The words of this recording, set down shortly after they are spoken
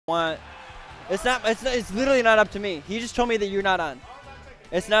want. It's not. It's literally not up to me. He just told me that you're not on.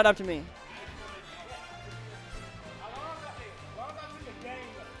 It's not up to me.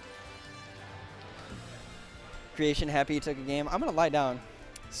 Creation happy you took a game. I'm gonna lie down.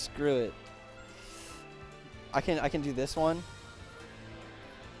 Screw it. I can do this one.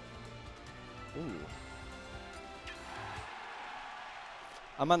 Ooh.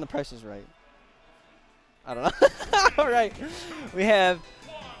 I'm on The Price is Right. I don't know. All right. We have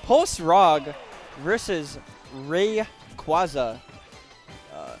Pulse Rog versus Rayquaza.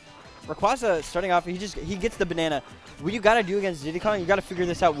 Rayquaza starting off, he gets the banana. What you gotta do against Diddy Kong, you gotta figure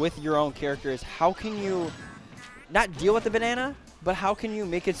this out with your own characters. How can you not deal with the banana, but how can you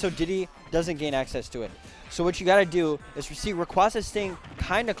make it so Diddy doesn't gain access to it? So what you gotta do is see Rayquaza staying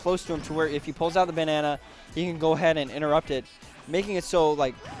kind of close to him to where if he pulls out the banana, he can go ahead and interrupt it, making it so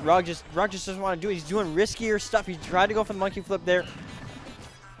like Rog just doesn't want to do it. He's doing riskier stuff. He tried to go for the monkey flip there.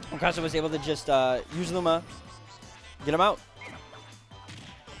 Rayquaza was able to just use Luma, get him out.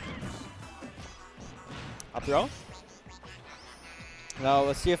 Up throw. Now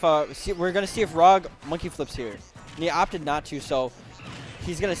let's see if we're gonna see if Rog monkey flips here. And he opted not to, so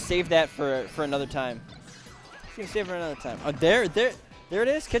he's gonna save that for another time. He's gonna save it for another time. Oh, there it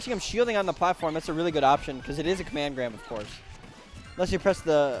is, catching him shielding on the platform. That's a really good option because it is a command grab, of course. Unless you press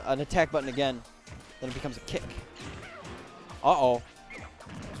an attack button again, then it becomes a kick. Uh-oh.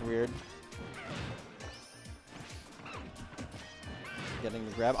 That's weird. Getting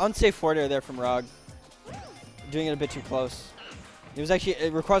the grab. Unsafe forward air there from Rog. Doing it a bit too close. It was actually,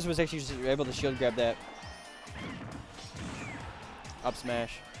 Rayquaza was actually just able to shield grab that. Up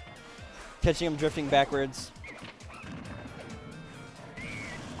smash. Catching him drifting backwards.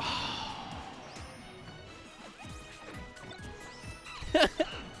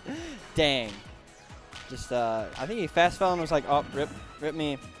 Dang. Just, I think he fast fell and was like, oh, rip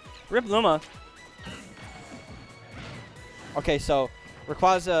me. Rip Luma. Okay, so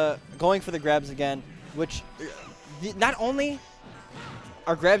Rayquaza going for the grabs again, which not only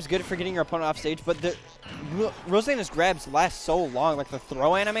are grabs good for getting your opponent off stage, but the RosaLuma's grabs last so long, like the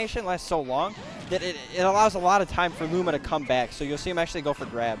throw animation lasts so long, that it allows a lot of time for Luma to come back. So you'll see him actually go for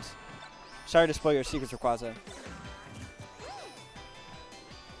grabs. Sorry to spoil your secrets, Rayquaza.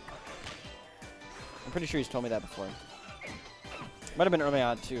 I'm pretty sure he's told me that before. Might have been early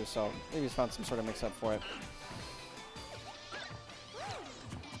on too, so maybe he's found some sort of mix-up for it.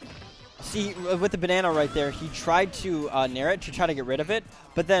 See, with the banana right there, he tried to nair it to try to get rid of it,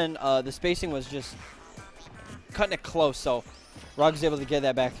 but then the spacing was just cutting it close, so Rog was able to get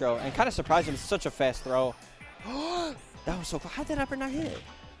that back throw, and kind of surprised him. It's such a fast throw. That was so close. How did that upper not hit?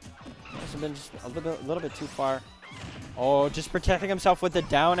 Must have been just a little bit too far. Oh, just protecting himself with the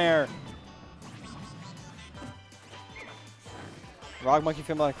down air. Rog monkey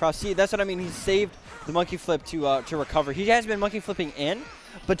flip across. See, that's what I mean. He saved the monkey flip to recover. He has been monkey flipping in,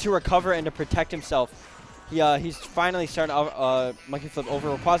 but to recover and to protect himself, he's finally starting to monkey flip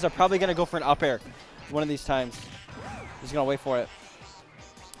over. Rayquaza probably going to go for an up air one of these times. He's going to wait for it.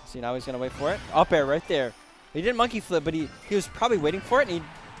 See, now he's going to wait for it. Up air right there. He didn't monkey flip, but he was probably waiting for it, and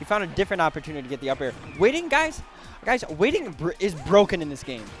he found a different opportunity to get the up air. Waiting, guys, waiting is broken in this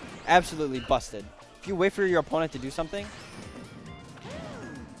game. Absolutely busted. If you wait for your opponent to do something.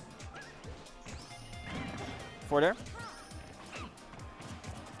 Forward air.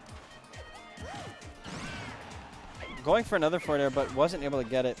 Going for another forward air, but wasn't able to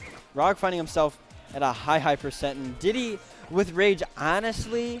get it. Rog finding himself at a high percent. And Diddy with Rage,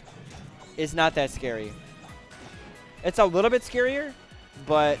 honestly, is not that scary. It's a little bit scarier,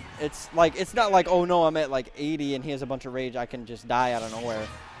 but it's not like, oh no, I'm at like 80 and he has a bunch of Rage, I can just die out of nowhere.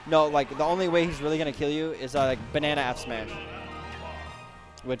 No, like the only way he's really going to kill you is like banana F smash.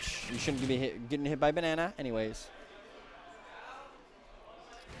 Which you shouldn't be getting hit by banana anyways.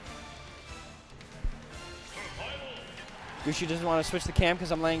 Gooshi doesn't want to switch the cam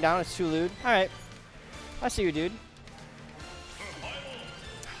because I'm laying down. It's too lewd. All right. I see you, dude.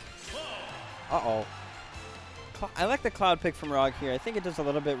 Uh-oh. I like the cloud pick from Rog here. I think it does a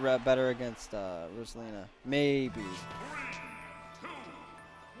little bit better against RosaLuma. Maybe.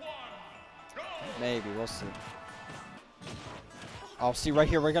 Maybe. We'll see. I'll see right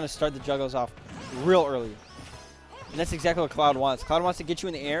here. We're going to start the juggles off real early. And that's exactly what Cloud wants. Cloud wants to get you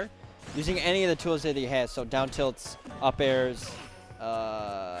in the air using any of the tools that he has. So down tilts, up airs,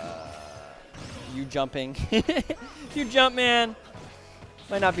 you jumping. You jump, man.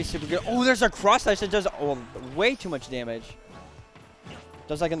 Might not be super good. Oh, there's a cross slash that does way too much damage.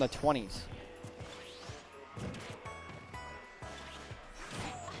 Does like in the 20s.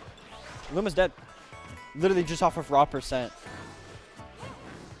 Luma's dead. Literally just off of raw percent.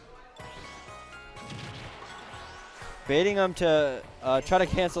 Baiting him to try to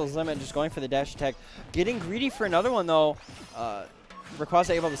cancel his limit, just going for the dash attack. Getting greedy for another one, though.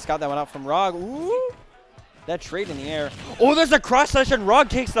 Rayquaza able to scout that one out from Rog. Ooh! That trade in the air. Oh, there's a cross slash, and Rog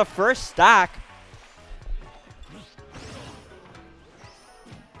takes the first stock.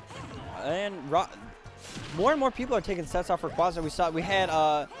 And more and more people are taking sets off Rayquaza. We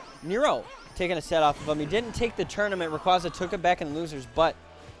had Nero taking a set off of him. He didn't take the tournament. Rayquaza took it back in losers, but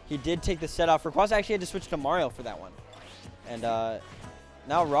he did take the set off. Rayquaza actually had to switch to Mario for that one. And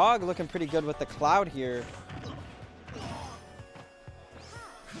now Rog looking pretty good with the Cloud here.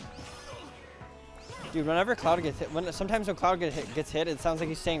 Dude, whenever Cloud gets hit, sometimes when Cloud gets hit, it sounds like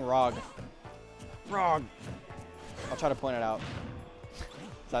he's saying Rog. Rog. I'll try to point it out.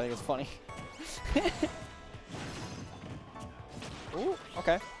 So I think it's funny. Ooh,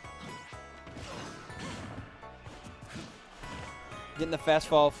 okay. Getting the fast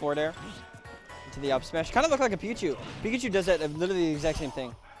fall forward air into the up smash. Kind of look like a Pikachu. Pikachu does that literally the exact same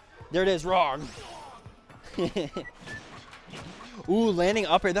thing. There it is, Rog. Ooh, landing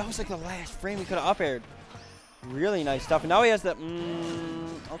up air. That was like the last frame he could have up aired. Really nice stuff. And now he has the.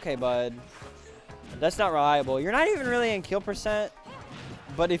 Okay, bud. That's not reliable. You're not even really in kill percent.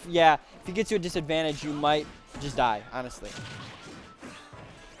 But if he gets you a disadvantage, you might just die, honestly.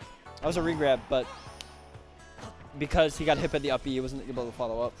 That was a regrab, but because he got hit by the up B, he wasn't able to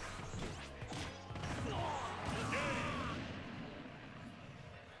follow up.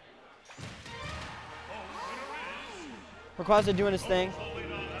 Rayquaza doing his thing.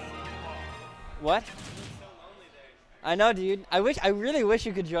 What? I know, dude. I really wish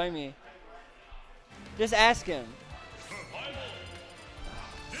you could join me. Just ask him.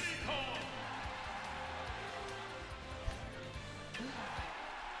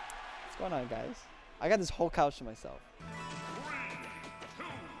 What's going on, guys? I got this whole couch to myself. 3, 2,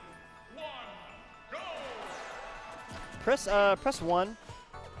 1, go! Press 1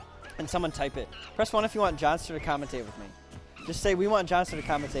 and someone type it. Press 1 if you want Johnster to commentate with me. Just say, we want Johnster to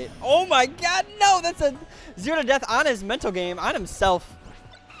commentate. Oh my god, no! That's a 0 to death on his mental game, on himself.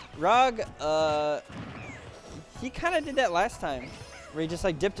 Rog, he kind of did that last time, where he just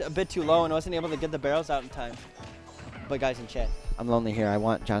like dipped a bit too low and wasn't able to get the barrels out in time. But guys in chat, I'm lonely here. I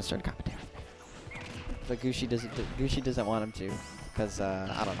want Johnster to commentate. But Gooshi doesn't want him to, because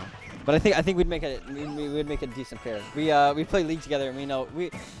I don't know. But I think we'd make a decent pair. We play League together, and we know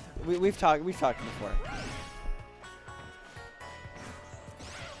we've talked before.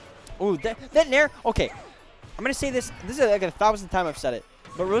 Ooh, that Nair. Okay, I'm gonna say this. This is like the 1,000th time I've said it.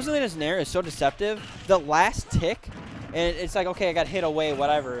 But Rosalina's Nair is so deceptive. The last tick, and it's like, okay, I got hit away,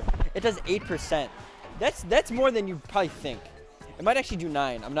 whatever. It does 8%. That's more than you probably think. It might actually do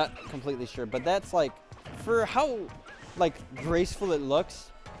 9. I'm not completely sure, but that's like, for how like graceful it looks.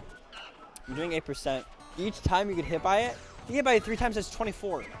 You're doing 8%. Each time you get hit by it, you get by it 3 times. That's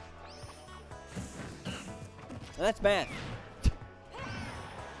 24. And that's bad.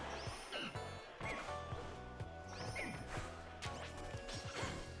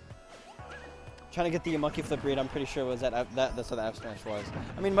 Trying to get the monkey flip read, I'm pretty sure was that's what the F smash was.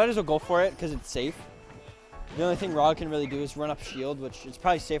 I mean, might as well go for it because it's safe. The only thing Rog can really do is run up shield, which is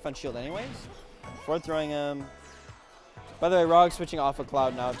probably safe on shield anyways. Forward throwing him. By the way, Rog switching off of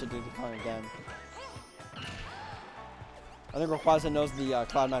Cloud now to do the Kong again. I think Rayquaza knows the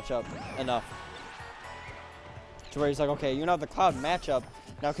Cloud matchup enough to where he's like, okay, you know the Cloud matchup.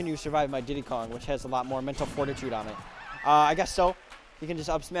 Now can you survive my Diddy Kong, which has a lot more mental fortitude on it? I guess so. You can just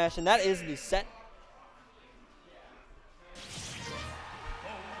up smash, and that is the set.